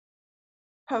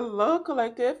Hello,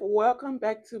 collective. Welcome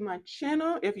back to my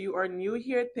channel. If you are new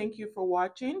here, thank you for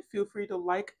watching. Feel free to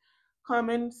like,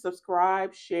 comment,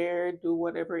 subscribe, share, do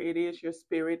whatever it is your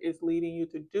spirit is leading you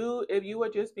to do. If you are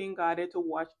just being guided to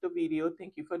watch the video,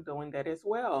 thank you for doing that as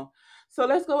well. So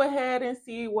let's go ahead and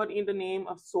see what in the name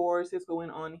of Source is going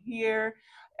on here.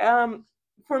 Um,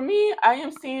 for me, I am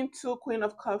seeing two Queen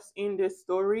of Cups in this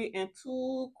story and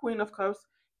two Queen of Cups,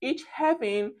 each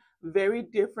having very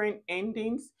different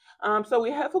endings. So we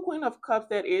have a Queen of Cups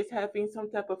that is having some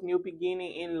type of new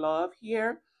beginning in love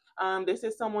here. This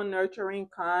is someone nurturing,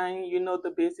 kind. You know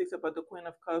the basics about the Queen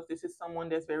of Cups. This is someone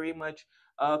that's very much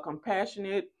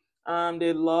compassionate.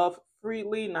 They love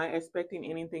freely, not expecting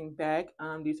anything back.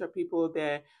 These are people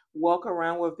that walk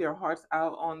around with their hearts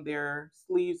out on their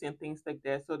sleeves and things like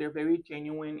that. So they're very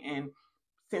genuine and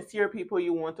sincere people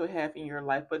you want to have in your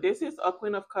life. But this is a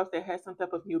Queen of Cups that has some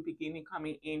type of new beginning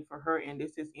coming in for her, and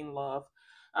this is in love.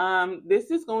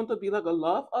 This is going to be like a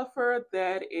love offer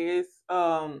that is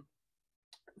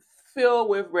filled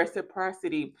with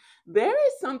reciprocity. There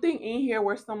is something in here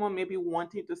where someone may be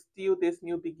wanting to steal this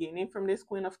new beginning from this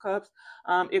Queen of Cups.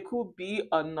 It could be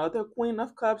another Queen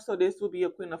of Cups, so this will be a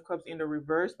Queen of Cups in the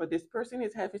reverse, but this person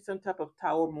is having some type of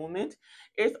tower moment.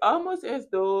 It's almost as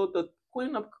though the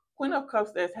Queen of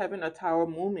Cups that's having a tower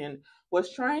moment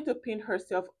was trying to pin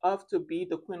herself up to be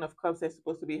the Queen of Cups that's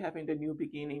supposed to be having the new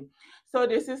beginning. So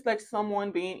this is like someone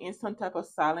being in some type of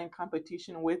silent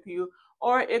competition with you,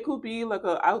 or it could be like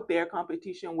a out there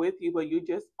competition with you, but you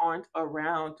just aren't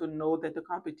around to know that the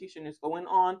competition is going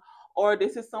on. Or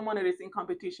this is someone that is in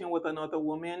competition with another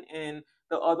woman, and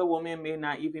the other woman may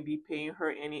not even be paying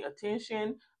her any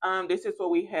attention. This is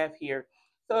what we have here.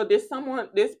 So this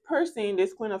person,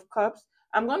 this Queen of Cups,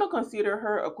 I'm gonna consider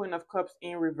her a Queen of Cups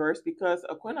in reverse, because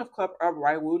a Queen of Cups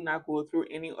upright will not go through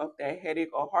any of that headache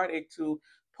or heartache to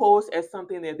pose as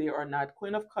something that they are not.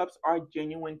 Queen of Cups are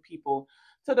genuine people.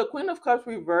 So the Queen of Cups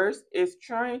reverse is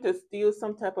trying to steal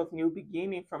some type of new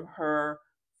beginning from her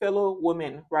fellow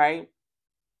woman, right?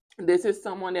 This is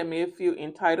someone that may feel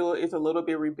entitled, is a little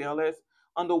bit rebellious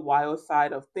on the wild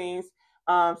side of things.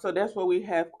 So that's what we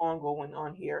have ongoing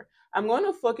on here. I'm going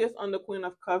to focus on the Queen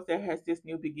of Cups that has this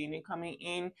new beginning coming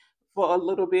in for a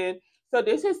little bit. So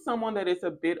this is someone that is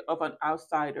a bit of an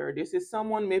outsider. This is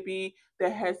someone maybe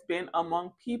that has been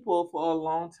among people for a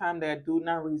long time that do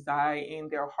not reside in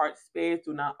their heart space,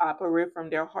 do not operate from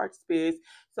their heart space.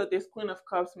 So this Queen of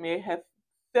Cups may have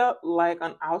felt like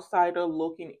an outsider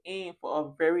looking in for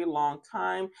a very long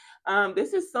time.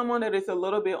 This is someone that is a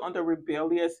little bit on the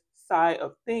rebellious side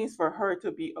of things for her to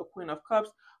be a Queen of Cups,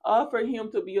 or for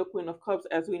him to be a Queen of Cups.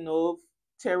 As we know,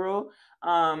 tarot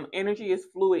energy is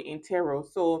fluid in tarot.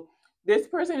 So this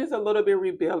person is a little bit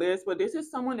rebellious, but this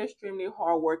is someone extremely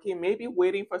hardworking, maybe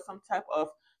waiting for some type of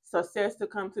success to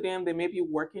come to them. They may be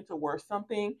working towards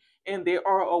something and they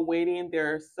are awaiting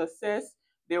their success.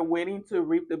 They're waiting to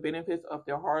reap the benefits of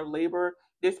their hard labor.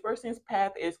 This person's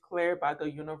path is cleared by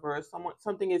the universe.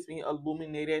 Something is being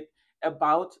illuminated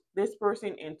about this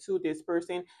person and to this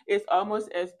person. It's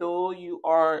almost as though you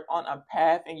are on a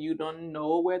path and you don't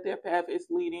know where their path is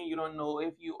leading. You don't know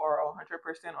if you are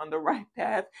 100% on the right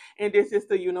path. And this is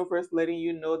the universe letting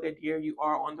you know that here you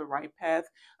are on the right path.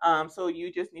 So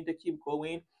you just need to keep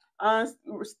going.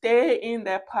 Stay in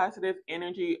that positive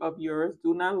energy of yours.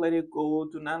 Do not let it go.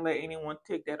 Do not let anyone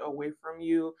take that away from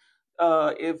you.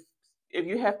 If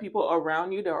you have people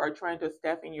around you that are trying to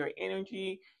step in your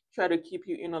energy, try to keep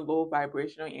you in a low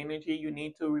vibrational energy, you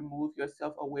need to remove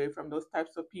yourself away from those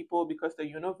types of people, because the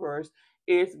universe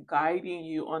is guiding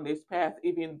you on this path,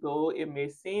 even though it may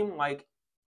seem like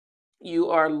you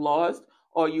are lost,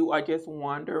 or you are just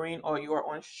wandering, or you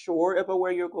are unsure about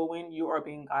where you're going. You are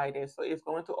being guided, so it's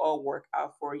going to all work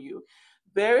out for you.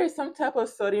 There is some type of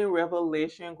sudden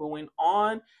revelation going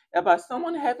on about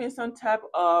someone having some type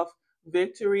of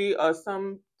victory or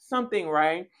something,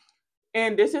 right?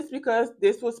 And this is because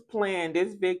this was planned.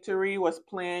 This victory was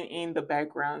planned in the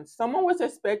background. Someone was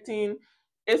expecting,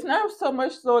 it's not so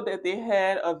much so that they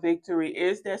had a victory,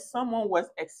 it's that someone was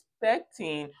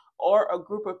expecting, or a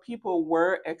group of people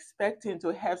were expecting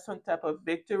to have some type of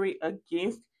victory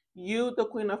against you, the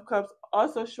Queen of Cups,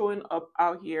 also showing up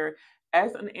out here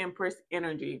as an Empress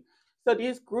energy. So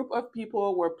this group of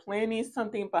people were planning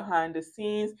something behind the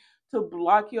scenes to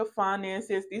block your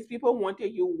finances. These people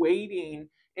wanted you waiting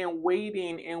and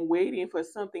waiting and waiting for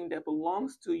something that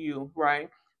belongs to you, right?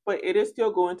 But it is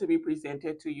still going to be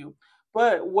presented to you.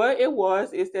 But what it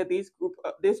was is that this group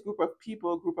of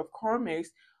people, group of karmics,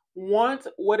 want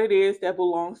what it is that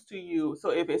belongs to you.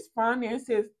 So if it's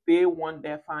finances, they want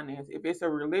that finance. If it's a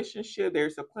relationship,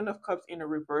 there's a Queen of Cups in the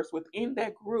reverse within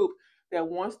that group. that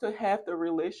wants to have the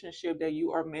relationship that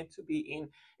you are meant to be in.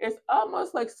 It's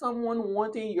almost like someone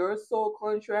wanting your soul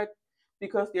contract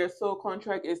because their soul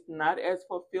contract is not as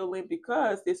fulfilling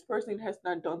because this person has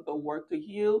not done the work to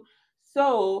heal.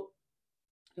 So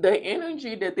the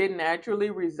energy that they naturally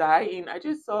reside in. I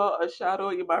just saw a shadow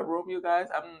in my room, you guys.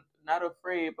 I'm not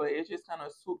afraid, but it just kind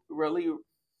of swooped really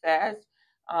fast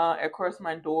across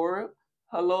my door.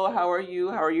 Hello, how are you?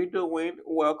 How are you doing?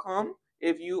 Welcome.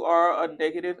 If you are a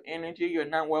negative energy, you're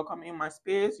not welcome in my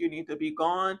space. You need to be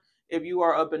gone. If you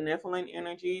are a benevolent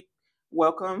energy,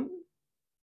 welcome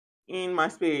in my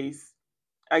space.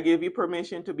 I give you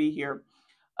permission to be here.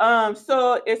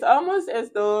 So it's almost as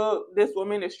though this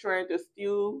woman is trying to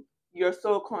steal your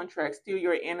soul contract, steal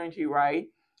your energy, right?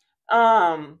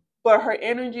 But her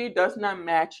energy does not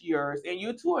match yours, and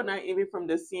you two are not even from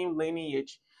the same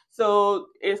lineage. So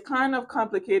it's kind of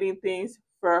complicating things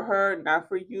for her, not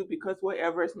for you, because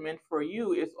whatever is meant for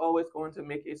you is always going to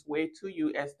make its way to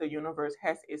you as the universe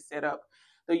has it set up.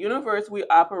 The universe we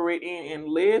operate in and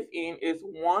live in is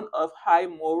one of high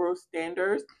moral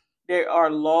standards. There are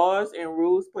laws and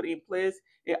rules put in place.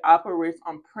 It operates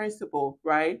on principle,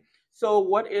 right? So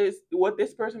what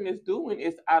this person is doing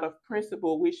is out of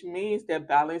principle, which means that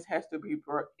balance has to be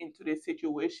brought into this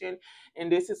situation.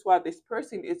 And this is why this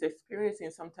person is experiencing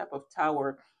some type of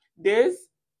tower. This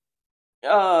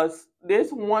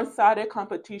this one-sided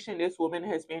competition this woman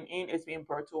has been in is being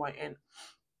brought to an end.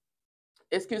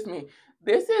 Excuse me.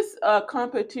 This is a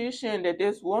competition that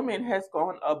this woman has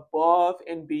gone above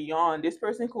and beyond. This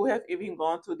person could have even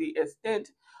gone to the extent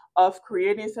of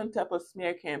creating some type of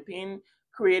smear campaign,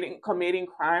 committing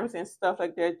crimes and stuff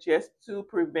like that just to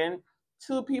prevent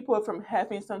two people from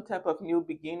having some type of new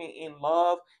beginning in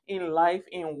love, in life,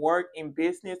 in work, in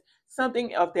business,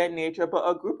 something of that nature. But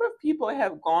a group of people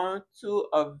have gone to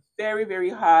a very, very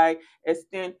high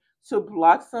extent to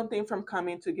block something from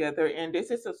coming together. And this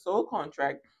is a soul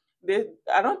contract. This,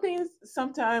 I don't think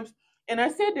sometimes, and I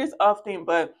say this often,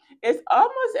 but it's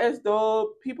almost as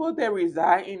though people that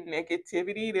reside in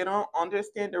negativity, they don't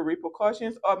understand the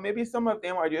repercussions, or maybe some of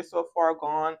them are just so far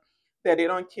gone that they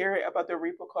don't care about the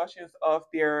repercussions of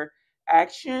their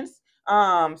actions.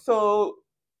 So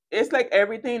it's like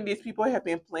everything these people have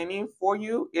been planning for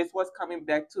you is what's coming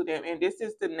back to them. And this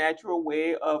is the natural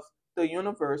way of the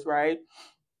universe, right?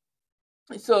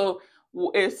 So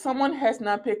if someone has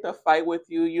not picked a fight with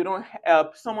you, you don't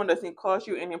someone doesn't cause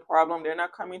you any problem, they're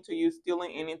not coming to you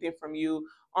stealing anything from you,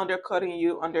 undercutting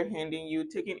you, underhanding you,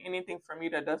 taking anything from you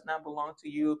that does not belong to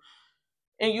you,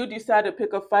 and you decide to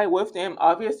pick a fight with them,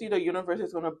 obviously the universe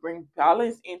is going to bring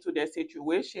balance into that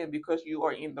situation because you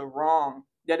are in the wrong.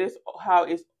 That is how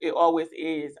it always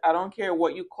is. I don't care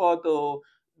what you call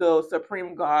the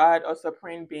supreme God or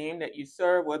supreme being that you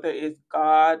serve, whether it's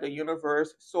God, the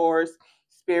universe, source,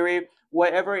 spirit,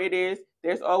 whatever it is.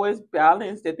 There's always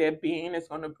balance that that being is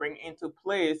going to bring into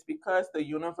place because the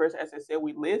universe, as I said,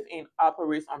 we live in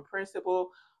operates on principle,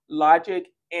 logic,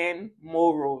 and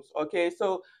morals. Okay,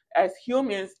 so as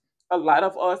humans, a lot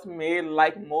of us may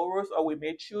like morals or we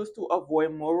may choose to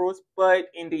avoid morals, but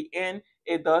in the end,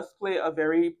 it does play a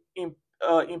very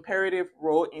imperative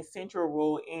role, essential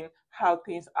role in how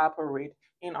things operate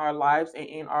in our lives and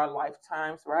in our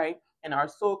lifetimes, right? And our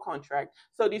soul contract.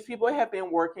 So these people have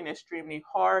been working extremely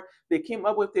hard. They came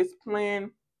up with this plan.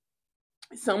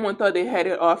 Someone thought they had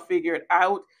it all figured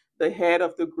out. The head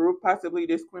of the group, possibly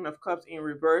this Queen of Cups in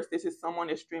reverse. This is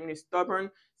someone extremely stubborn,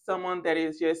 someone that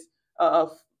is uh,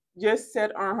 just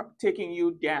set on taking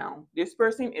you down. This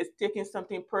person is taking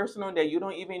something personal that you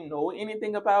don't even know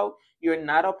anything about. You're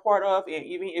not a part of, and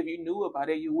even if you knew about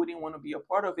it, you wouldn't want to be a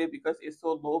part of it because it's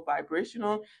so low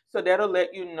vibrational. So that'll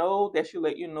let you know. That should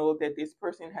let you know that this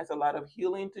person has a lot of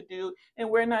healing to do, and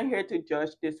we're not here to judge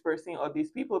this person or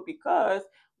these people because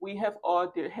we have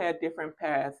all had different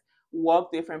paths,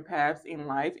 walked different paths in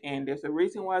life, and there's a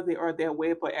reason why they are that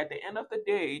way. But at the end of the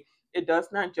day, it does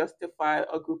not justify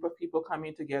a group of people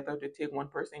coming together to take one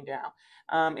person down.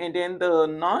 And then the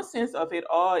nonsense of it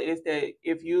all is that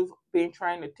if you've been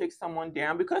trying to take someone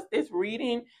down, because this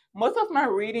reading, most of my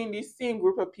reading, this same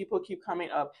group of people keep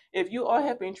coming up. If you all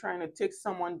have been trying to take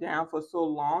someone down for so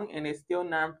long and it's still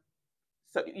not,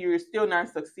 so you're still not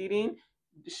succeeding,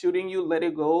 shooting you, let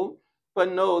it go.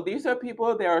 But no, these are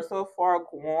people that are so far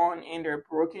gone in their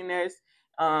brokenness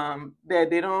that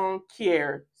they don't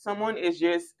care. Someone is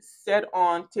just set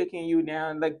on taking you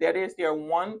down. Like that is their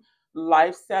one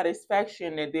life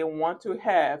satisfaction that they want to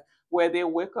have, where they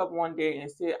wake up one day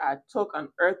and say, I took an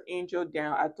earth angel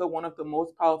down. I took one of the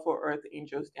most powerful earth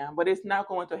angels down. But it's not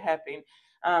going to happen.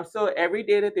 So every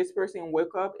day that this person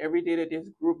wake up, every day that this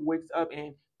group wakes up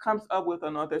and comes up with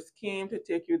another scheme to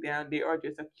take you down, they are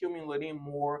just accumulating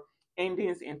more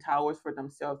endings and towers for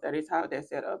themselves. That is how they're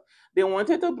set up. They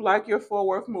wanted to block your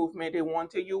forward movement. They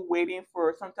wanted you waiting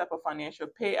for some type of financial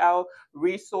payout,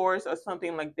 resource, or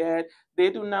something like that.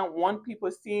 They do not want people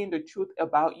seeing the truth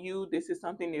about you. This is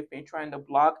something they've been trying to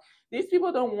block. These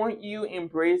people don't want you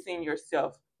embracing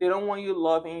yourself. They don't want you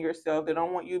loving yourself. They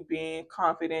don't want you being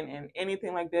confident in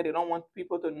anything like that. They don't want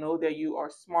people to know that you are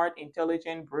smart,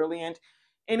 intelligent, brilliant.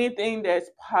 Anything that's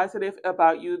positive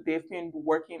about you, they've been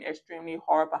working extremely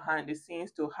hard behind the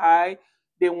scenes to hide.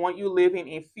 They want you living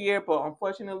in fear, but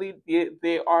unfortunately,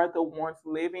 they are the ones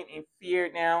living in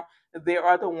fear now. They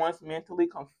are the ones mentally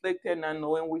conflicted, not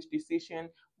knowing which decision,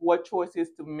 what choices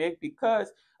to make,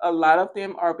 because a lot of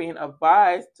them are being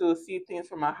advised to see things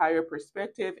from a higher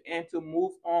perspective and to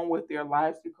move on with their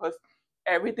lives, because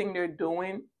everything they're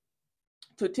doing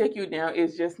to take you down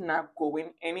is just not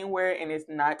going anywhere, and it's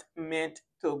not meant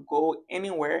to go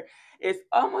anywhere. It's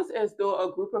almost as though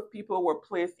a group of people were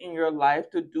placed in your life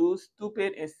to do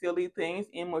stupid and silly things,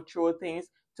 immature things,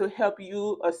 to help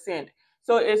you ascend.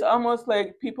 So it's almost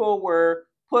like people were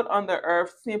put on the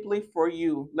earth simply for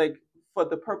you, like for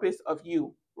the purpose of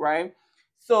you, right?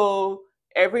 So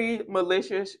every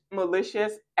malicious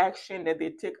action that they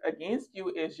take against you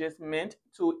is just meant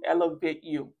to elevate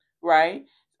you, right?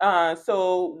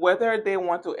 So whether they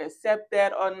want to accept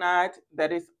that or not,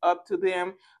 that is up to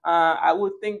them. I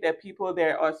would think that people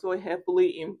that are so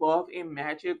heavily involved in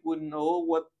magic would know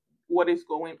what is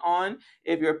going on.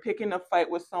 If you're picking a fight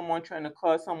with someone, trying to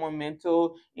cause someone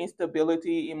mental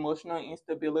instability, emotional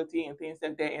instability, and things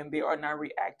like that, and they are not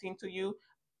reacting to you,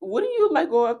 wouldn't you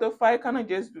let go of the fight, kind of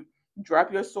just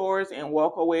drop your swords and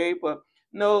walk away? But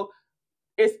no,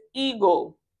 it's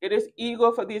ego. It is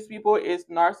ego for these people. It's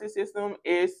narcissism.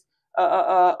 It's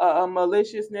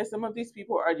maliciousness. Some of these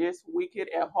people are just wicked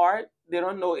at heart. They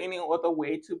don't know any other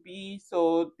way to be.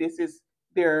 So this is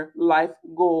their life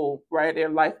goal, right? Their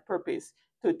life purpose,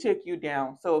 to take you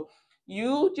down. So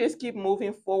you just keep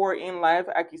moving forward in life.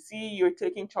 I can see you're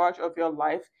taking charge of your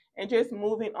life and just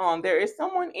moving on. There is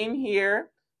someone in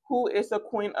here who is a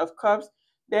Queen of Cups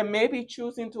that may be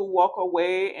choosing to walk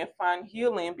away and find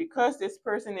healing, because this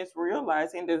person is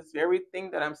realizing this very thing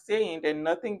that I'm saying, that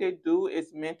nothing they do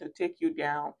is meant to take you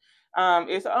down.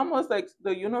 It's almost like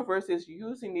the universe is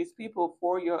using these people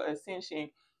for your ascension.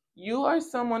 You are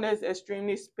someone that's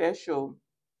extremely special.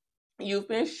 You've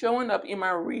been showing up in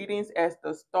my readings as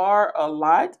the star a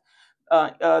lot,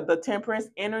 the temperance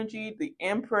energy, the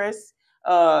empress,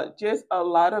 just a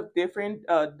lot of different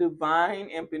divine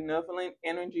and benevolent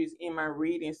energies in my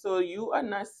reading. So you are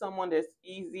not someone that's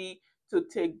easy to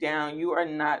take down. You are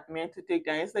not meant to take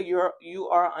down. It's like you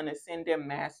are an ascended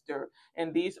master,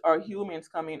 and these are humans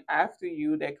coming after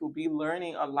you that could be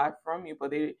learning a lot from you,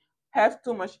 but they have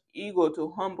too much ego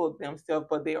to humble themselves,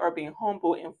 but they are being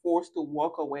humbled and forced to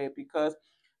walk away, because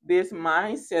this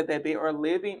mindset that they are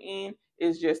living in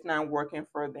is just not working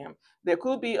for them. There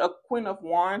could be a Queen of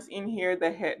Wands in here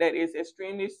that is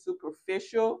extremely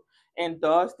superficial and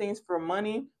does things for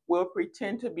money, will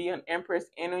pretend to be an Empress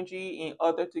energy in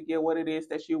order to get what it is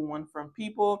that you want from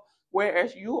people,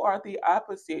 whereas you are the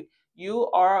opposite. You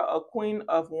are a Queen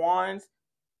of Wands,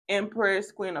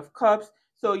 Empress, Queen of Cups.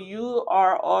 So you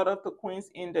are all of the queens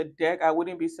in the deck. I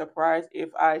wouldn't be surprised if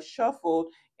I shuffled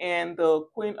and the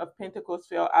Queen of Pentacles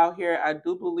fell out here. I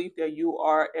do believe that you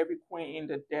are every queen in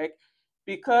the deck,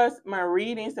 because my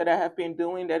readings that I have been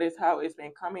doing, that is how it's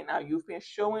been coming out. You've been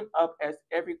showing up as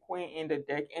every queen in the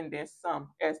deck, and then some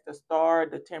as the star,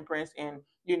 the temperance, and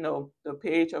the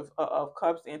page of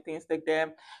cups and things like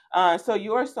that. So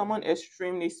you are someone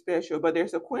extremely special. But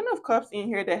there's a Queen of Cups in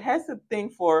here that has a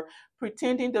thing for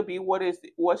pretending to be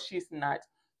what she's not.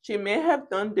 She may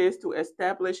have done this to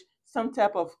establish some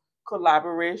type of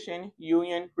collaboration,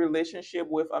 union, relationship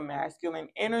with a masculine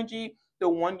energy, the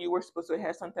one you were supposed to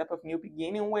have some type of new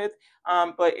beginning with,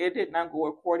 but it did not go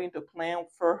according to plan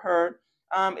for her.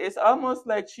 It's almost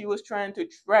like she was trying to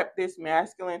trap this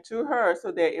masculine to her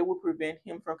so that it would prevent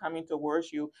him from coming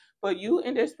towards you. But you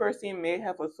and this person may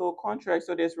have a soul contract,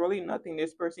 so there's really nothing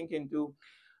this person can do.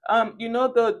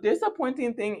 The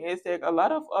disappointing thing is that a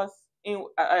lot of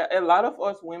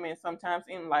us women sometimes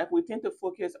in life, we tend to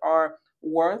focus our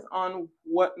worth on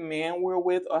what man we're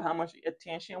with or how much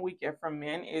attention we get from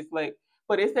men. Is like,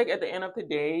 but it's like at the end of the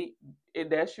day,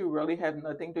 that should really have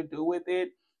nothing to do with it.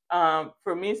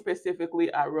 For me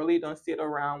specifically, I really don't sit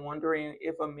around wondering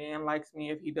if a man likes me,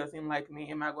 if he doesn't like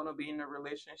me, am I going to be in a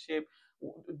relationship,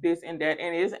 this and that.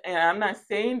 And I'm not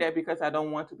saying that because I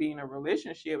don't want to be in a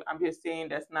relationship. I'm just saying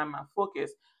that's not my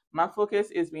focus. My focus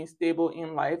is being stable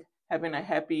in life, having a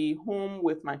happy home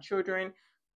with my children,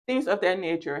 things of that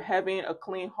nature. Having a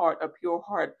clean heart, a pure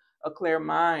heart, a clear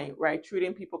mind, right?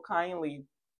 Treating people kindly,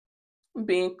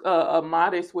 being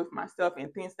modest with myself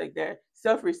and things like that,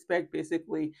 self-respect,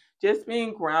 basically, just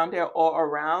being grounded all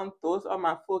around. Those are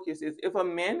my focuses. If a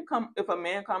man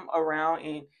come around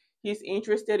and he's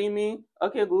interested in me,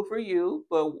 okay, good for you,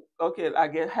 but okay,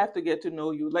 have to get to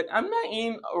know you. Like, I'm not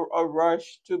in a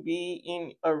rush to be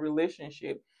in a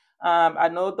relationship. I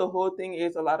know the whole thing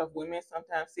is, a lot of women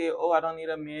sometimes say, oh, I don't need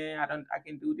a man, I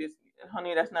can do this.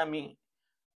 Honey, that's not me.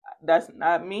 That's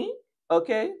not me.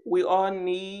 Okay, we all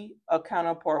need a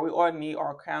counterpart. We all need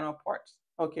our counterparts.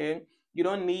 Okay, you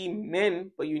don't need men,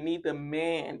 but you need the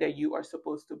man that you are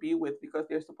supposed to be with, because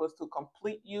they're supposed to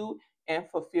complete you and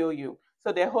fulfill you.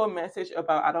 So that whole message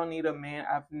about I don't need a man,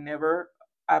 I've never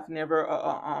had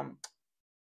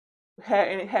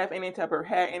any type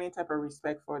of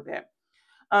respect for that.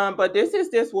 But this is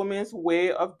this woman's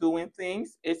way of doing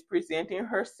things. Is presenting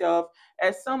herself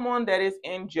as someone that is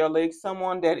angelic,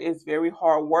 someone that is very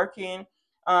hardworking,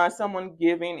 someone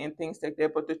giving and things like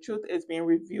that. But the truth is being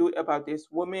revealed about this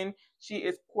woman. She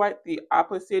is quite the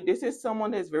opposite. This is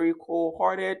someone that's very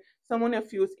cold-hearted, someone that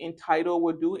feels entitled,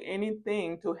 will do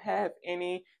anything to have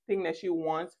anything that she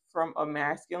wants from a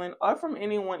masculine or from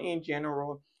anyone in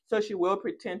general. So she will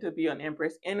pretend to be an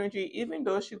Empress energy, even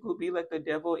though she could be like the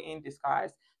devil in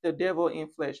disguise, the devil in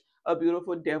flesh, a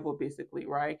beautiful devil, basically,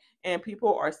 right? And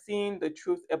people are seeing the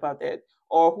truth about that.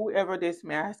 Or whoever this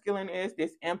masculine is,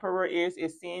 this emperor is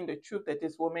seeing the truth that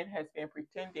this woman has been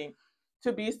pretending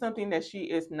to be something that she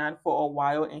is not for a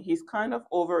while, and he's kind of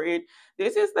over it.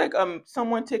 This is like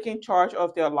someone taking charge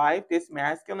of their life. This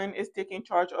masculine is taking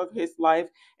charge of his life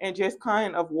and just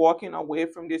kind of walking away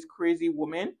from this crazy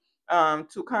woman,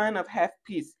 to kind of have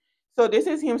peace. So this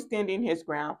is him standing his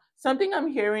ground. Something I'm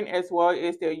hearing as well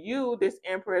is that you, this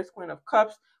Empress, Queen of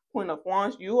Cups, Queen of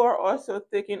Wands, you are also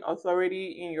taking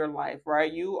authority in your life,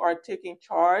 right? You are taking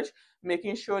charge,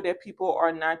 making sure that people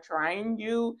are not trying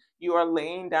you. You are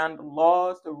laying down the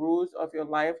laws, the rules of your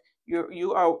life.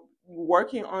 You are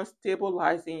working on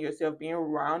stabilizing yourself, being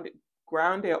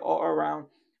grounded all around.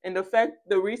 And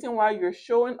the reason why you're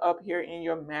showing up here in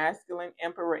your masculine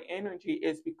emperor energy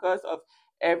is because of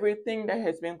everything that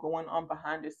has been going on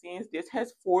behind the scenes. This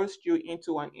has forced you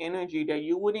into an energy that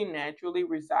you wouldn't naturally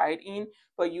reside in,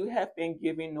 but you have been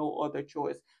given no other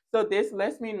choice. So this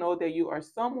lets me know that you are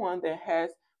someone that has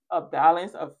a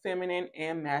balance of feminine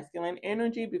and masculine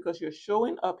energy, because you're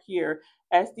showing up here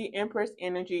as the Empress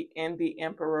energy and the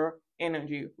Emperor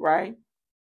energy, right?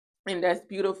 And that's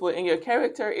beautiful. And your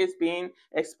character is being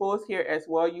exposed here as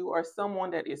well. You are someone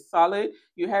that is solid.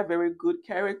 You have very good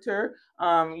character.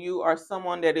 You are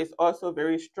someone that is also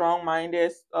very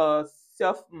strong-minded,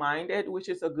 self-minded, which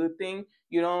is a good thing.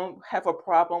 You don't have a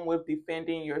problem with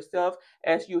defending yourself,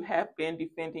 as you have been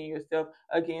defending yourself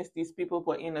against these people,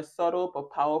 but in a subtle but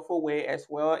powerful way as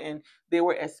well. And they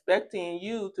were expecting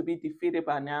you to be defeated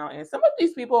by now. And some of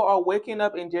these people are waking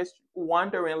up and just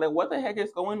wondering, like, what the heck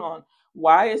is going on?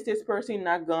 Why is this person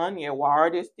not gone yet? Why are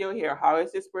they still here? How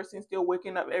is this person still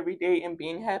waking up every day and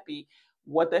being happy?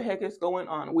 What the heck is going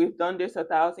on? We've done this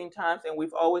 1,000 times and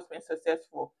we've always been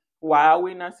successful. Why are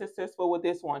we not successful with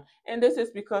this one? And this is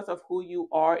because of who you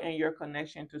are and your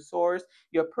connection to source,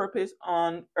 your purpose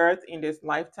on earth in this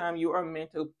lifetime. You are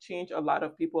meant to change a lot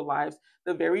of people's lives.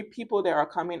 The very people that are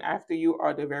coming after you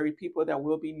are the very people that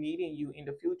will be needing you in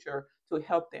the future to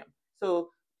help them. So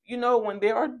when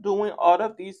they are doing all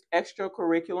of these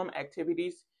extracurriculum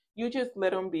activities, you just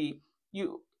let them be.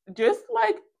 You just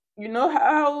like,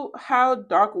 how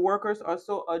dark workers are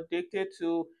so addicted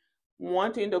to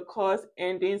wanting to cause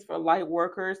endings for light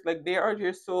workers. Like, they are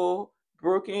just so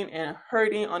broken and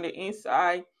hurting on the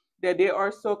inside that they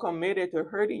are so committed to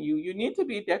hurting you. You need to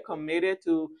be that committed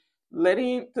to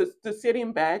to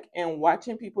sitting back and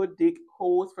watching people dig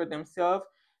holes for themselves,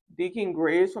 digging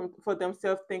graves for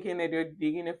themselves, thinking that they're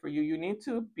digging it for you. You need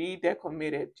to be that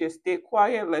committed. Just stay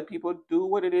quiet, let people do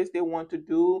what it is they want to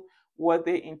do, what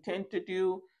they intend to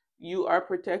do. You are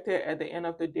protected at the end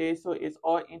of the day, so it's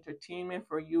all entertainment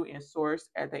for you and source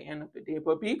at the end of the day.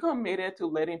 But be committed to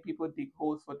letting people dig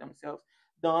holes for themselves.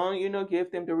 Don't,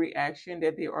 give them the reaction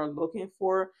that they are looking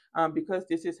for, because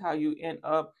this is how you end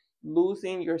up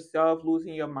losing yourself,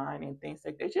 losing your mind, and things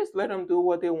like that. Just let them do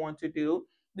what they want to do.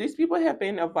 These people have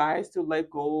been advised to let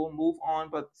go, move on,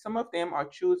 but some of them are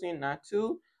choosing not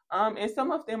to, and some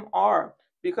of them are.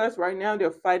 because right now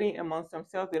they're fighting amongst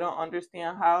themselves. They don't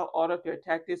understand how all of their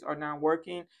tactics are not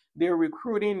working. They're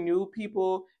recruiting new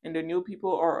people, and the new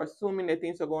people are assuming that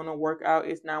things are going to work out.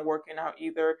 It's not working out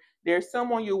either. There's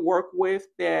someone you work with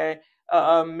that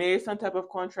made some type of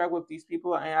contract with these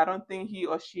people, and I don't think he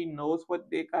or she knows what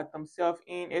they got themselves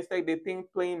in. It's like they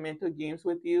think playing mental games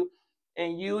with you,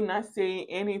 and you not saying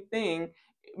anything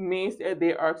means that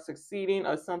they are succeeding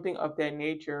or something of that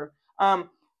nature.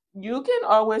 You can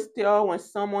always tell when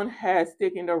someone has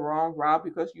taken the wrong route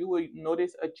because you will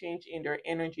notice a change in their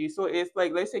energy. So it's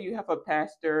like, let's say you have a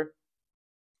pastor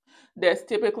that's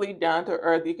typically down to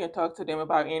earth. You can talk to them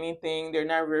about anything. They're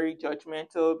not very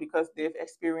judgmental because they've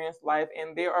experienced life,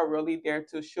 and they are really there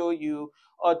to show you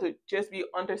or to just be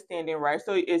understanding, right?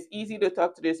 So it's easy to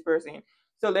talk to this person.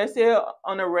 So let's say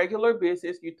on a regular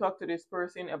basis, you talk to this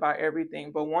person about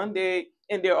everything, but one day,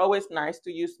 and they're always nice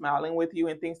to you, smiling with you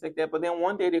and things like that. But then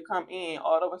one day they come in,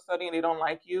 all of a sudden they don't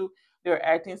like you, they're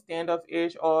acting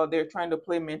standoffish, or they're trying to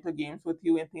play mental games with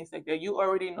you and things like that. You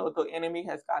already know the enemy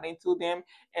has gotten to them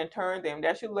and turn them.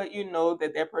 That should let you know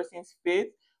that that person's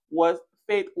was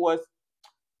faith was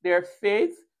their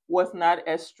faith was not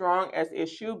as strong as it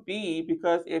should be,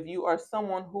 because if you are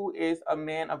someone who is a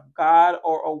man of God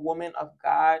or a woman of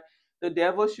God, the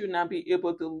devil should not be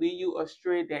able to lead you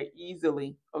astray that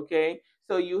easily. Okay,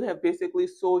 so you have basically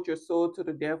sold your soul to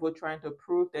the devil, trying to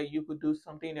prove that you could do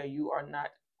something that you are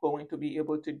not going to be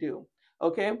able to do.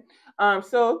 Okay,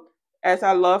 so as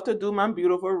I love to do my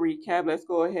beautiful recap, let's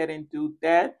go ahead and do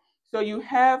that. So you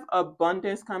have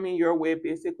abundance coming your way.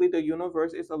 Basically, the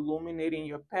universe is illuminating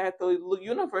your path. The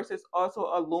universe is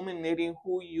also illuminating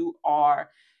who you are.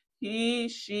 He,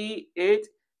 she, it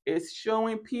is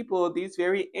showing people, these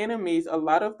very enemies, a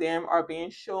lot of them are being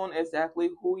shown exactly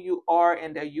who you are,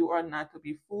 and that you are not to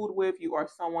be fooled with. You are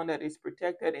someone that is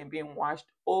protected and being watched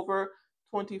over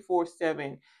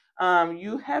 24/7.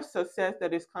 You have success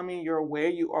that is coming your way.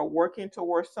 You are working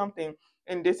towards something,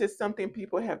 and this is something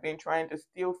people have been trying to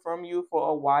steal from you for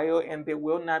a while, and they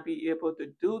will not be able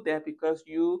to do that because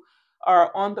you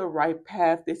are on the right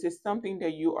path. This is something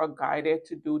that you are guided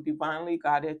to do, divinely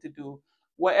guided to do.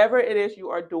 Whatever it is you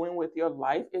are doing with your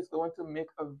life is going to make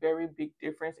a very big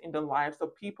difference in the lives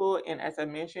of people. And as I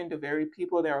mentioned, the very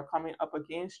people that are coming up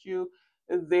against you,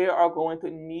 they are going to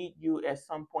need you at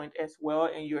some point as well.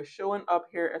 And you're showing up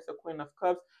here as a Queen of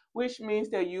Cups, which means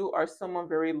that you are someone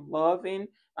very loving,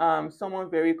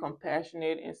 someone very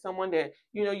compassionate, and someone that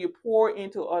you pour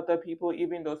into other people,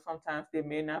 even though sometimes they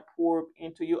may not pour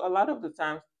into you. A lot of the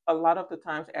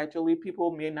times, actually,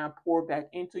 people may not pour back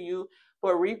into you,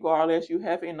 but regardless, you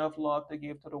have enough love to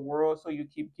give to the world, so you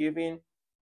keep giving.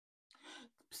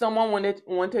 Someone wanted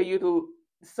you to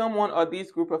Someone or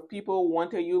these group of people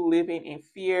wanted you living in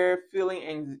fear,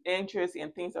 feeling anxious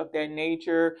and things of that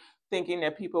nature, thinking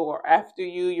that people are after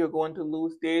you, you're going to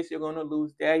lose this, you're going to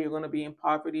lose that, you're going to be in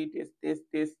poverty,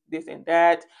 this and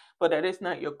that. But that is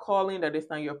not your calling, that is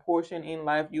not your portion in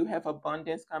life. You have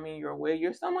abundance coming your way.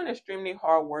 You're someone extremely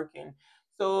hardworking,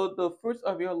 so the fruits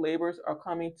of your labors are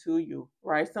coming to you,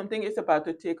 right? Something is about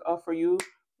to take off for you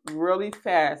really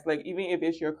fast. Like, even if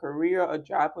it's your career, a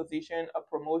job position, a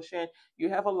promotion, you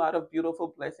have a lot of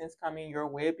beautiful blessings coming your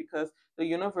way because the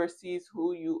universe sees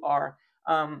who you are.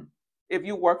 um if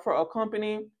you work for a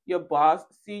company, your boss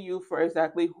see you for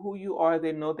exactly who you are.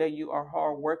 They know that you are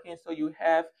hardworking, so you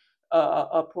have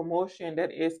a promotion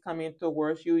that is coming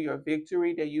towards you, your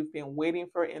victory that you've been waiting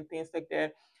for, and things like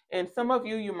that. And some of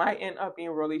you, you might end up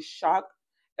being really shocked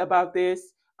about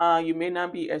this. You may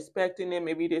not be expecting it.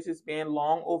 Maybe this has been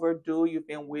long overdue. You've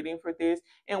been waiting for this.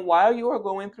 And while you are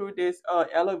going through this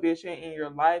elevation in your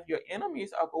life, your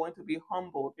enemies are going to be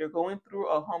humbled. They're going through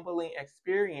a humbling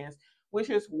experience, which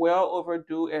is well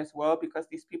overdue as well, because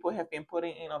these people have been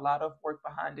putting in a lot of work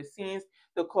behind the scenes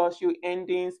to cause you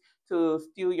endings, to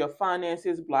steal your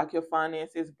finances, block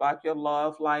your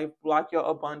love life, block your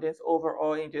abundance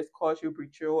overall, and just cause you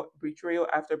betrayal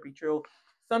after betrayal.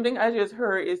 Something I just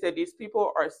heard is that these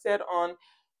people are set on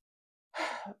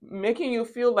making you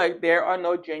feel like there are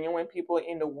no genuine people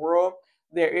in the world.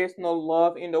 There is no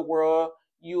love in the world.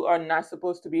 You are not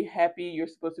supposed to be happy. You're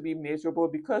supposed to be miserable,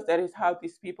 because that is how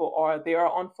these people are. They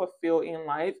are unfulfilled in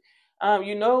life.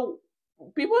 You know,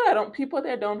 people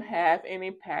that don't have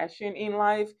any passion in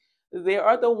life, they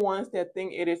are the ones that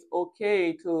think it is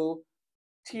okay to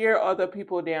tear other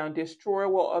people down, destroy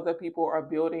what other people are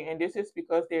building. And this is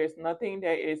because there's nothing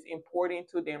that is important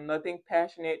to them, nothing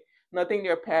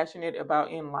they're passionate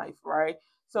about in life, right?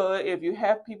 So if you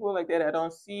have people like that that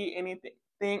don't see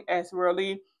anything as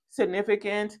really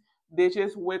significant, they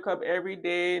just wake up every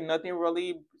day, nothing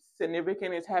really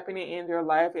significant is happening in their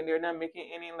life and they're not making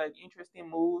any like interesting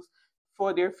moves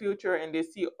for their future, and they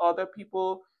see other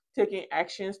people taking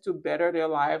actions to better their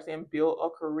lives and build a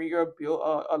career, build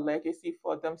a legacy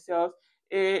for themselves,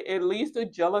 it leads to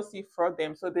jealousy for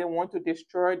them. So they want to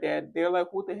destroy that. They're like,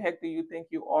 who the heck do you think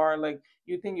you are? Like,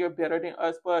 you think you're better than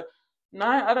us? But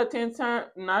 9 out of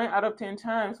 10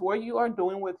 times, what you are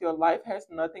doing with your life has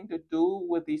nothing to do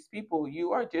with these people.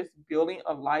 You are just building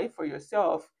a life for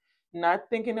yourself, not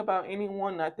thinking about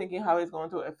anyone, not thinking how it's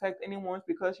going to affect anyone,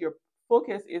 because your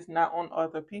focus is not on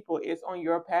other people, it's on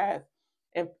your path.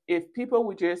 And if people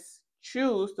would just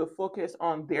choose to focus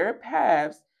on their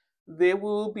paths, they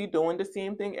will be doing the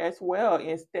same thing as well,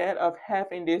 instead of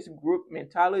having this group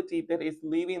mentality that is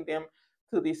leading them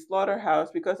to the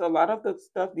slaughterhouse. Because a lot of the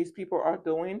stuff these people are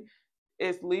doing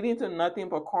is leading to nothing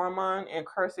but karma and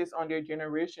curses on their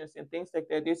generations and things like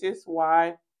that. This is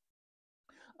why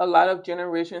a lot of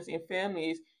generations in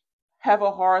families have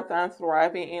a hard time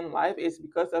thriving in life, is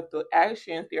because of the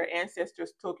actions their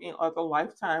ancestors took in other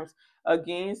lifetimes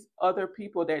against other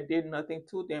people that did nothing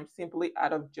to them, simply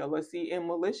out of jealousy and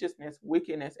maliciousness,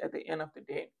 wickedness at the end of the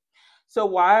day. So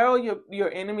while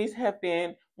your enemies have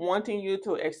been wanting you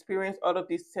to experience all of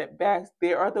these setbacks,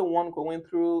 they are the ones going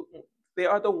through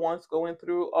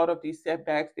all of these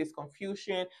setbacks, this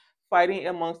confusion, fighting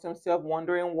amongst themselves,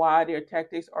 wondering why their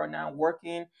tactics are not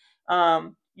working.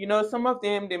 Some of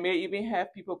them, they may even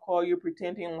have people call you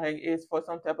pretending like it's for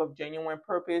some type of genuine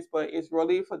purpose, but it's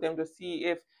really for them to see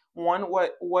if one,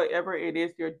 whatever it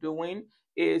is they're doing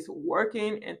is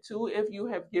working, and two, if you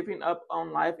have given up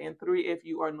on life, and three, if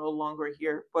you are no longer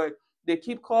here. But they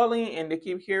keep calling and they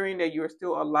keep hearing that you're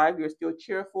still alive, you're still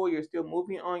cheerful, you're still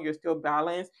moving on, you're still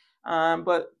balanced.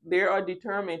 But they are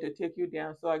determined to take you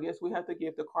down. So I guess we have to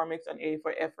give the karmics an A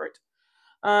for effort.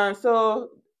 So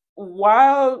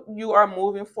while you are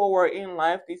moving forward in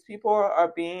life, these people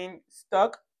are being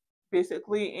stuck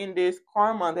basically in this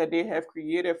karma that they have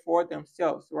created for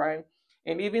themselves, right?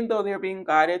 And even though they're being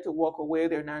guided to walk away,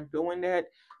 they're not doing that.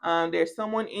 There's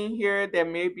someone in here that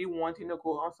may be wanting to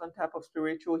go on some type of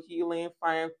spiritual healing,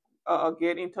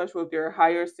 get in touch with their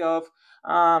higher self.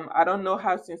 I don't know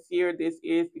how sincere this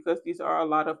is, because these are a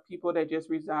lot of people that just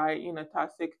reside in a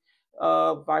toxic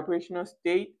vibrational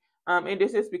state, and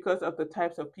this is because of the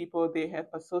types of people they have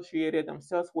associated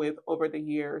themselves with over the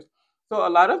years. So a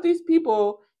lot of these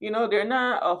people, they're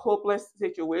not a hopeless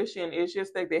situation. It's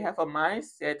just that they have a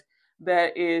mindset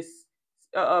that is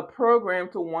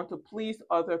programmed to want to please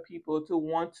other people, to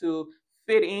want to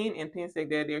fit in and things like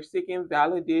that. They're seeking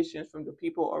validations from the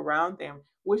people around them,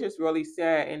 which is really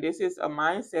sad. And this is a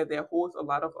mindset that holds a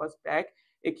lot of us back.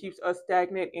 It keeps us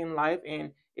stagnant in life,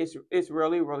 and it's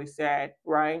really, really sad,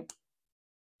 right?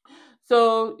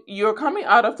 So you're coming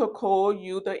out of the cold,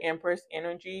 you the Empress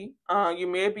energy. You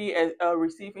may be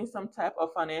receiving some type of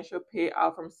financial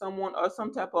payout from someone, or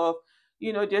some type of,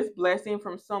 just blessing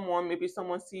from someone. Maybe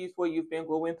someone sees what you've been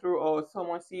going through, or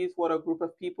someone sees what a group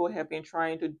of people have been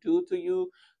trying to do to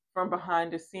you from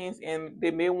behind the scenes, and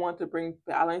they may want to bring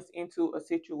balance into a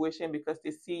situation because they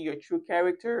see your true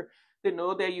character. They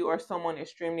know that you are someone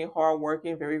extremely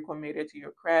hardworking, very committed to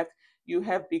your craft. You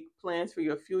have big plans for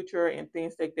your future and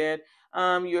things like that.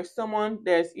 You're someone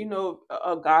that's,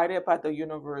 guided by the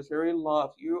universe, very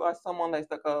loved. You are someone that's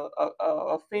like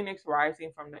a phoenix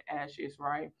rising from the ashes,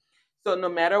 right? So no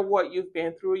matter what you've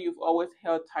been through, you've always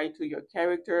held tight to your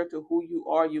character, to who you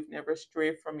are. You've never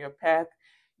strayed from your path.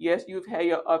 Yes, you've had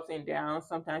your ups and downs.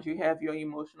 Sometimes you have your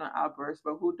emotional outbursts,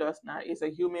 but who does not? It's a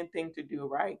human thing to do,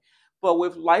 right? But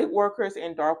with light workers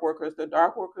and dark workers, the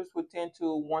dark workers would tend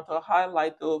to want to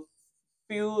highlight the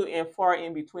few and far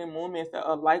in between moments that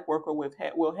a light worker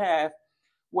will have,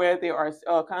 where they are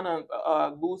kind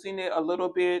of losing it a little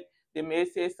bit. They may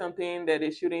say something that they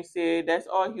shouldn't say. That's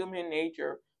all human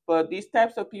nature. But these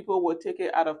types of people will take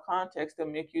it out of context to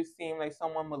make you seem like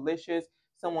someone malicious,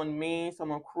 someone mean,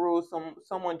 someone cruel,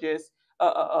 someone just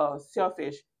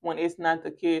selfish, when it's not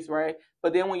the case, right?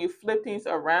 But then when you flip things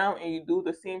around and you do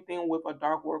the same thing with a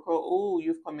dark worker, oh,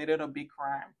 you've committed a big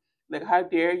crime. Like, how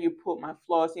dare you put my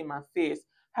flaws in my face?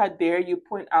 How dare you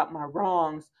point out my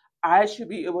wrongs? I should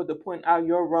be able to point out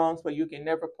your wrongs, but you can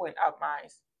never point out mine.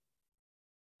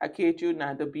 I kid you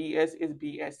not, the BS is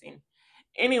BSing.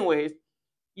 Anyways,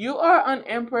 you are an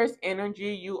Empress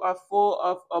energy. You are full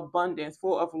of abundance,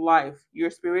 full of life.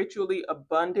 You're spiritually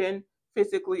abundant,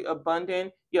 physically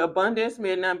abundant. Your abundance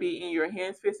may not be in your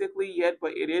hands physically yet,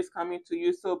 but it is coming to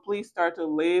you. So please start to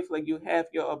live like you have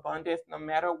your abundance, no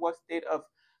matter what state of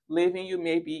living you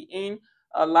may be in.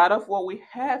 A lot of what we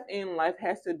have in life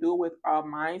has to do with our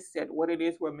mindset, what it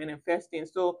is we're manifesting.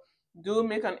 So Do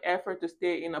make an effort to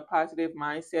stay in a positive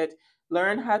mindset.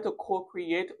 Learn how to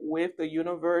co-create with the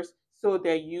universe so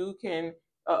that you can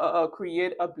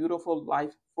create a beautiful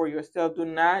life for yourself. Do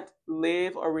not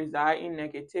live or reside in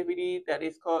negativity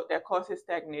that causes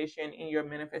stagnation in your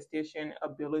manifestation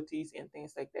abilities and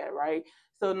things like that, right?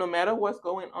 So no matter what's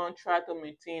going on, try to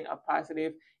maintain a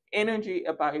positive energy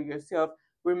about yourself.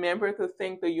 Remember to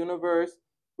thank the universe.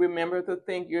 Remember to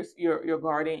thank your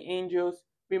guardian angels.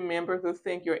 Remember to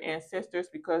thank your ancestors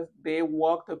because they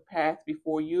walked the path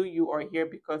before you. You are here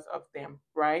because of them,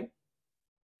 right?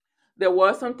 There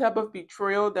was some type of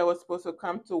betrayal that was supposed to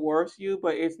come towards you,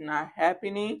 but it's not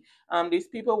happening. These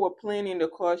people were planning to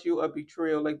cause you a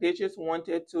betrayal. Like they just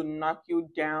wanted to knock you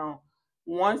down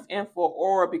once and for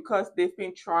all because they've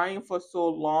been trying for so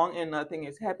long and nothing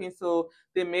is happening. So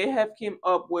they may have came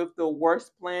up with the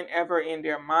worst plan ever in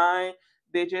their mind.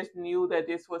 They just knew that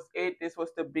this was it. This was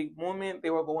the big moment.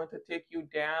 They were going to take you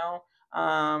down.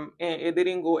 And it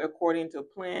didn't go according to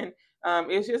plan.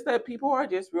 It's just that people are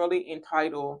just really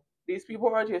entitled. These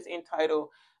people are just entitled.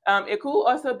 It could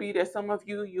also be that some of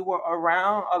you were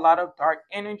around a lot of dark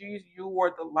energies. You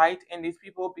were the light, and these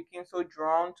people became so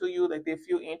drawn to you that they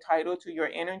feel entitled to your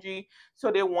energy.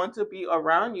 So they want to be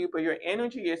around you, but your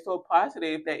energy is so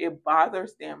positive that it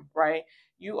bothers them, right?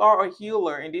 You are a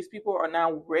healer, and these people are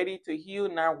now ready to heal,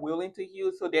 now willing to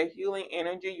heal. So that healing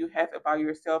energy you have about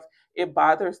yourself, it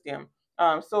bothers them.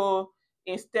 So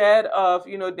instead of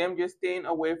them just staying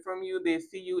away from you, they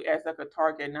see you as like a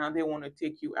target. Now they want to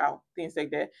take you out, things like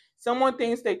that. Someone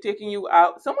thinks that taking you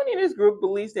out, someone in this group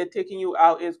believes that taking you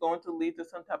out is going to lead to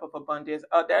some type of abundance.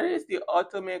 That is the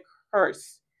ultimate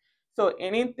curse. So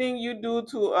anything you do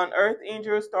to an earth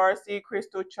angel, star seed,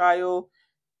 crystal child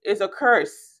is a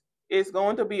curse. It's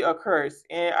going to be a curse.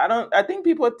 And I think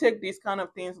people take these kind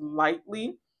of things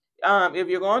lightly. If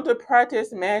you're going to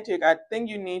practice magic, I think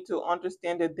you need to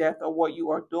understand the depth of what you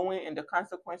are doing and the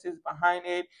consequences behind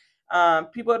it.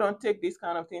 People don't take these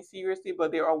kind of things seriously,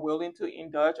 but they are willing to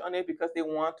indulge on it because they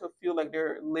want to feel like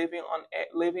they're living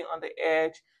on the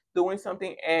edge, doing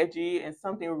something edgy and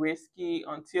something risky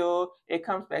until it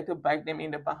comes back to bite them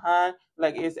in the behind,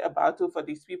 like it's about to for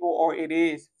these people, or it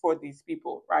is for these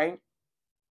people, right?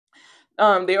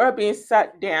 They are being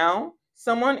sat down.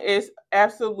 Someone is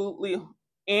absolutely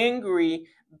angry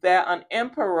that an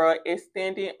emperor is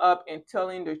standing up and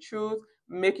telling the truth,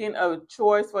 making a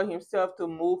choice for himself to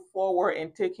move forward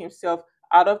and take himself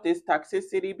out of this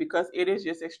toxicity because it is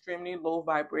just extremely low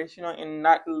vibrational and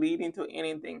not leading to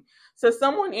anything. So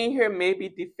someone in here may be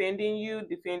defending you,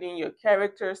 defending your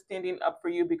character, standing up for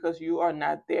you because you are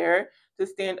not there to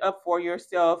stand up for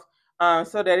yourself.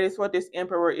 So that is what this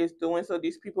emperor is doing. So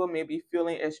these people may be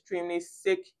feeling extremely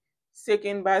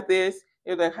sickened by this.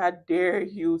 They're like, how dare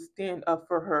you stand up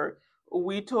for her?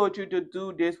 We told you to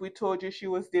do this. We told you she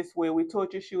was this way. We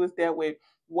told you she was that way.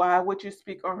 Why would you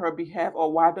speak on her behalf?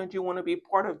 Or why don't you want to be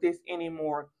part of this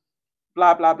anymore?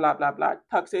 Blah blah blah blah blah.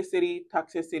 Toxicity,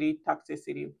 toxicity,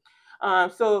 toxicity.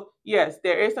 So yes,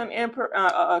 there is an emperor,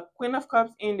 a Queen of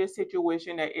Cups in this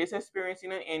situation that is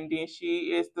experiencing an ending.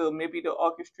 She is the maybe the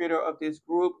orchestrator of this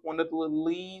group, one of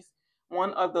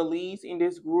the leads in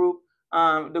this group.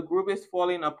 The group is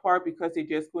falling apart because they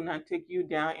just could not take you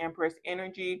down, Empress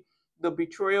energy. The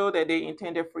betrayal that they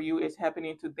intended for you is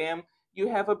happening to them. You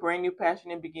have a brand new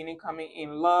passionate beginning coming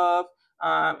in love.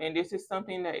 And this is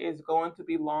something that is going to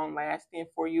be long lasting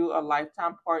for you, a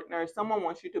lifetime partner. Someone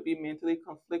wants you to be mentally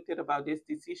conflicted about this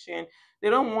decision. They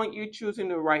don't want you choosing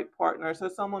the right partner. So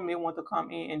someone may want to come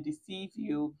in and deceive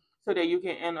you so that you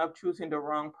can end up choosing the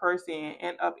wrong person and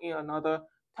end up in another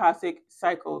toxic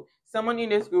cycle. Someone in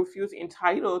this group feels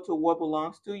entitled to what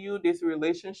belongs to you, this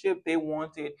relationship they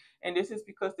wanted. And this is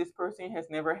because this person has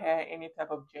never had any type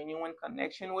of genuine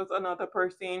connection with another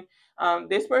person.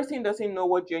 This person doesn't know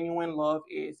what genuine love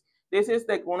is. This is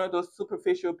like one of those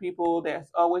superficial people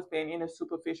that's always been in a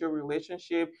superficial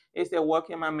relationship. It's that, what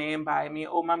can my man buy me?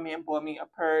 Oh, my man bought me a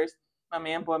purse. My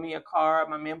man bought me a car.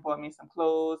 My man bought me some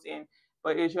clothes. And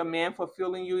but is your man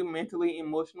fulfilling you mentally,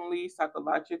 emotionally,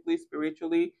 psychologically,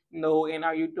 spiritually? No. And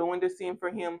are you doing the same for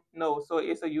him? No. So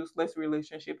it's a useless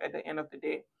relationship at the end of the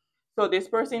day. So this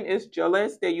person is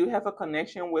jealous that you have a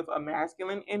connection with a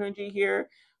masculine energy here,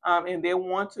 and they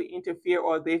want to interfere,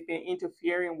 or they've been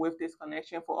interfering with this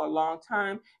connection for a long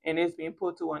time, and it's been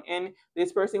put to an end.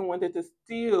 This person wanted to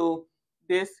steal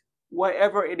this,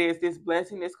 whatever it is, this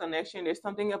blessing, this connection. There's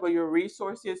something about your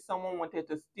resources someone wanted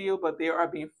to steal, but they are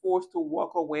being forced to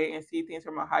walk away and see things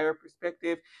from a higher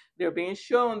perspective. They're being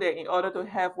shown that in order to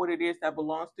have what it is that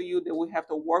belongs to you, they will have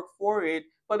to work for it,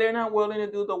 but they're not willing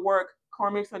to do the work.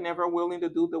 Karmics are never willing to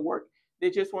do the work. They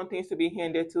just want things to be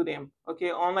handed to them.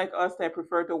 Okay, unlike us that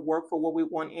prefer to work for what we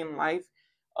want in life,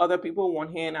 other people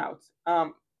want handouts.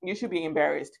 You should be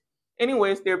embarrassed.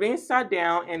 Anyways, they're being sat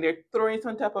down and they're throwing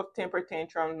some type of temper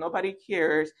tantrum. Nobody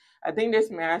cares. I think this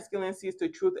masculine sees the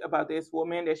truth about this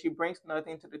woman that she brings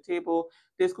nothing to the table.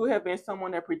 This could have been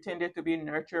someone that pretended to be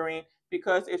nurturing,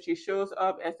 because if she shows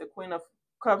up as the Queen of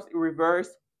Cups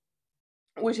reversed,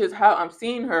 which is how I'm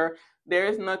seeing her, there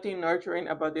is nothing nurturing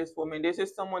about this woman. This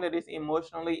is someone that is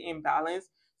emotionally imbalanced,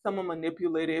 someone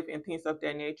manipulative and things of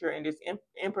that nature. And this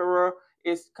emperor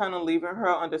is kind of leaving her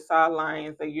on the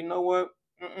sidelines. Like, you know what?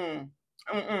 Mm-mm,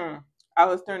 mm-mm. I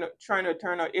was trying to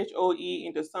turn her HOE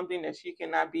into something that she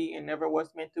cannot be and never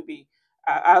was meant to be.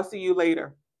 I'll see you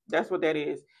later. That's what that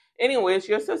is. Anyways,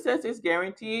 your success is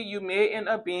guaranteed. You may end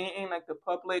up being in like the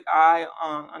public eye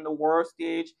on the world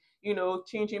stage,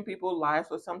 changing people's lives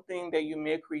or something that you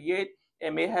may create.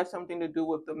 It may have something to do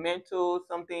with the mental,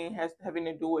 something has having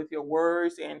to do with your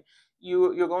words, and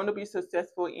you're going to be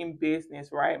successful in business,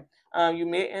 right? You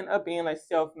may end up being like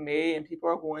self-made, and people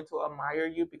are going to admire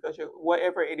you because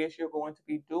whatever it is you're going to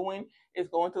be doing is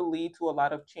going to lead to a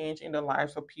lot of change in the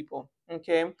lives of people.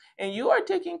 Okay, and you are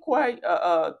taking quite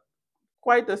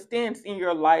the stance in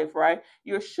your life, right?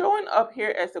 You're showing up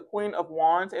here as the Queen of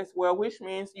Wands as well, which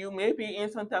means you may be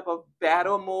in some type of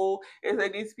battle mode. It's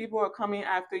like these people are coming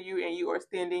after you and you are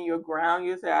standing your ground.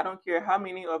 You say, I don't care how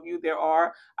many of you there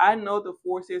are. I know the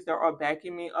forces that are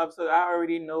backing me up, so I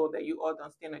already know that you all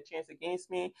don't stand a chance against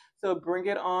me. So bring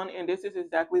it on. And this is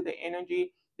exactly the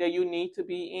energy that you need to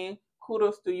be in.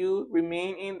 Kudos to you.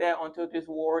 Remain in that until this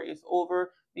war is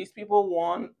over. These people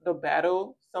won the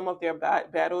battle, some of their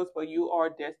battles, but you are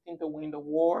destined to win the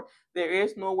war. There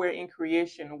is nowhere in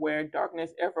creation where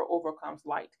darkness ever overcomes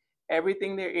light.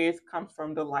 Everything there is comes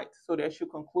from the light. So that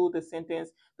should conclude the sentence,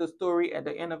 the story at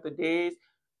the end of the days.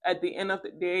 At the end of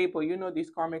the day, but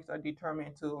these karmics are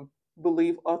determined to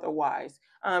believe otherwise.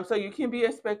 So you can be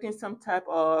expecting some type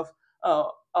of uh,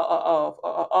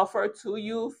 offer to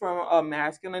you from a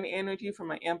masculine energy,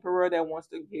 from an emperor that wants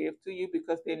to give to you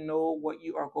because they know what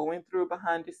you are going through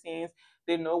behind the scenes.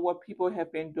 They know what people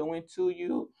have been doing to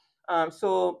you.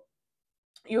 So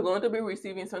you're going to be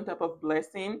receiving some type of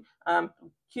blessing.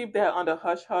 Keep that on the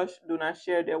hush hush. Do not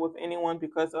share that with anyone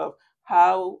because of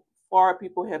how far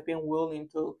people have been willing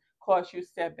to cause you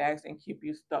setbacks and keep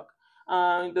you stuck.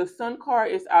 The sun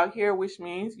card is out here, which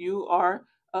means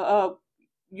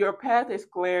your path is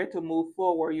clear to move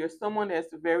forward. You're someone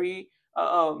that's very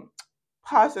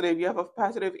positive. You have a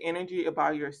positive energy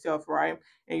about yourself, right?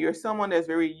 And you're someone that's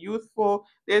very youthful.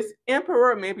 This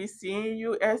emperor may be seeing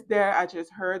you as that. I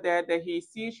just heard that he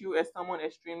sees you as someone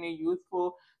extremely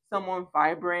youthful, someone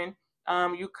vibrant.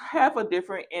 You have a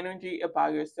different energy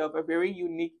about yourself, a very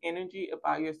unique energy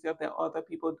about yourself that other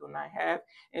people do not have.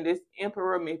 And this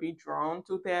emperor may be drawn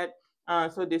to that.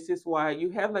 So this is why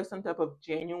you have like some type of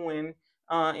genuine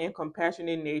and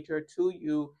compassionate nature to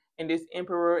you, and this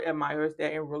emperor admires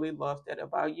that and really loves that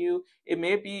about you. It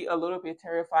may be a little bit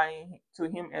terrifying to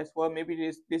him as well.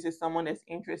 Maybe this is someone that's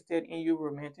interested in you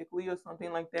romantically or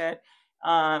something like that.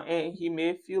 And he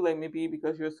may feel like maybe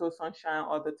because you're so sunshine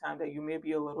all the time that you may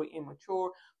be a little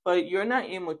immature, but you're not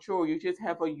immature. You just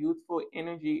have a youthful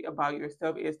energy about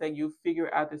yourself. It's that you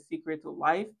figure out the secret to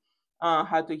life,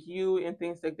 how to heal and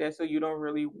things like that, so you don't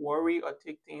really worry or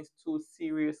take things too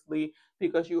seriously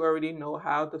because you already know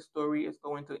how the story is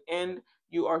going to end.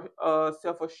 You are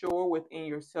self-assured within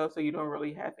yourself, so you don't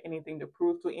really have anything to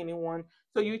prove to anyone.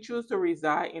 So you choose to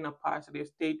reside in a positive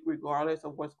state regardless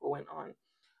of what's going on.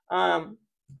 Um,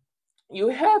 you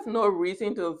have no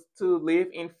reason to live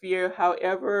in fear.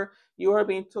 However, you are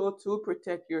being told to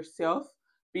protect yourself.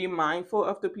 Be mindful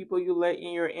of the people you let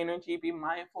in your energy. Be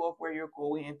mindful of where you're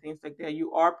going and things like that.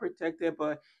 You are protected,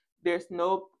 but there's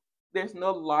no there's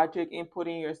no logic in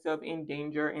putting yourself in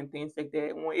danger and things like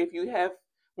that.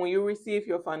 When you receive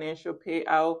your financial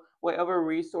payout, whatever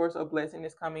resource or blessing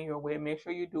is coming your way, make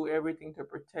sure you do everything to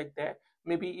protect that.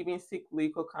 Maybe even seek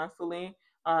legal counseling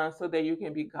so that you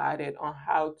can be guided on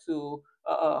how to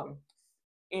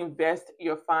invest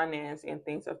your finance and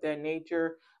things of that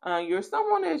nature. You're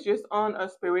someone that's just on a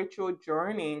spiritual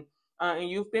journey, and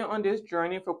you've been on this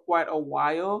journey for quite a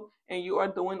while, and you are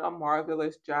doing a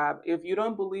marvelous job. If you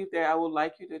don't believe that, I would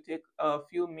like you to take a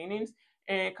few minutes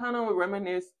and kind of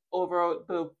reminisce over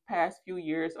the past few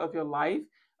years of your life.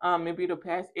 Maybe the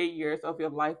past 8 years of your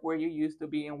life, where you used to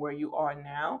be and where you are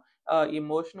now,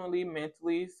 emotionally,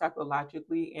 mentally,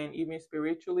 psychologically, and even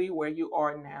spiritually, where you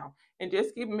are now, and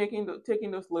just keep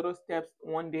taking those little steps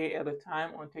one day at a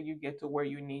time until you get to where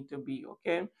you need to be.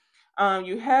 Okay.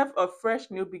 You have a fresh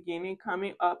new beginning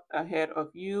coming up ahead of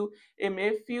you. It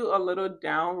may feel a little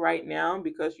down right now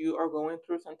because you are going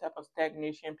through some type of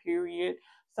stagnation period,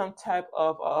 some type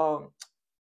of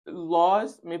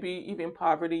loss, maybe even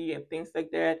poverty and things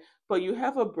like that. But you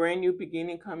have a brand new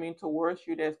beginning coming towards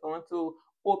you that's going to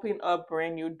open up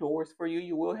brand new doors for you.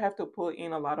 You will have to put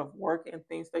in a lot of work and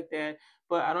things like that.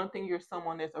 But I don't think you're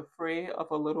someone that's afraid of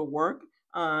a little work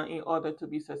in order to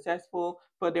be successful.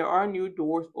 But there are new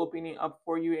doors opening up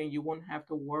for you, and you won't have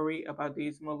to worry about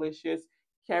these malicious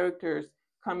characters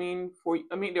coming for you.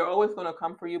 I mean, they're always going to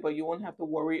come for you, but you won't have to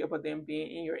worry about them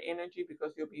being in your energy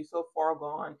because you'll be so far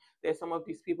gone that some of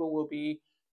these people will be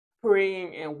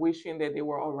praying and wishing that they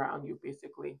were around you,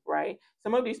 basically, right?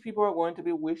 Some of these people are going to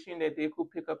be wishing that they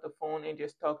could pick up the phone and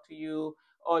just talk to you,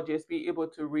 or just be able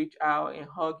to reach out and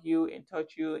hug you and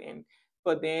touch you. And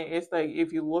but then it's like,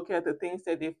 if you look at the things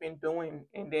that they've been doing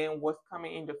and then what's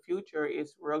coming in the future,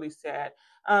 it's really sad.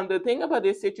 The thing about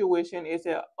this situation is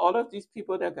that all of these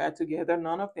people that got together,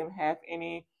 none of them have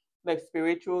any like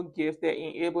spiritual gifts that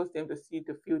enables them to see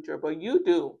the future, but you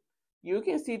do. You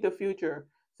can see the future.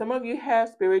 Some of you have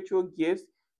spiritual gifts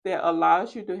that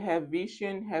allows you to have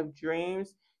vision, have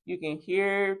dreams. You can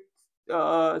hear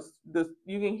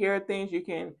you can hear things, you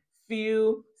can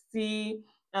feel, see.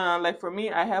 Like for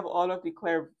me, I have all of the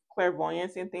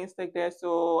clairvoyance and things like that,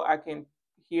 so I can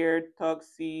hear, talk,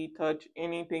 see, touch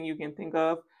anything you can think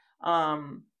of.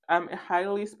 I'm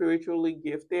highly spiritually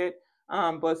gifted,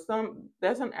 but some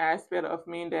there's an aspect of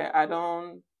me that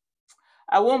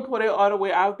I won't put it all the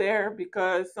way out there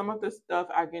because some of the stuff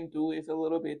I can do is a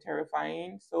little bit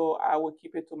terrifying. So I will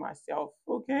keep it to myself.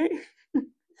 Okay.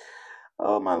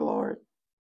 Oh my Lord.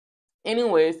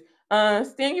 Anyways,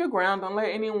 stand your ground. Don't let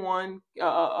anyone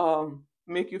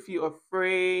make you feel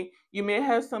afraid. You may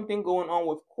have something going on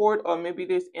with court, or maybe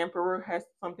this emperor has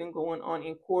something going on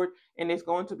in court, and it's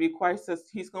going to be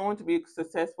he's going to be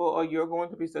successful, or you're going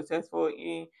to be successful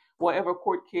in whatever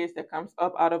court case that comes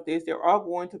up out of this. There are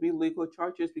going to be legal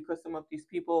charges because some of these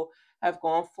people have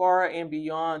gone far and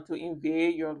beyond to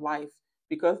invade your life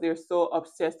because they're so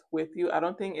obsessed with you. I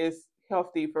don't think it's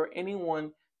healthy for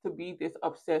anyone to be this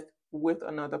obsessed with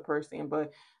another person.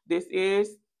 But this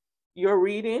is your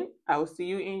reading. I will see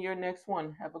you in your next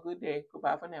one. Have a good day.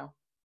 Goodbye for now.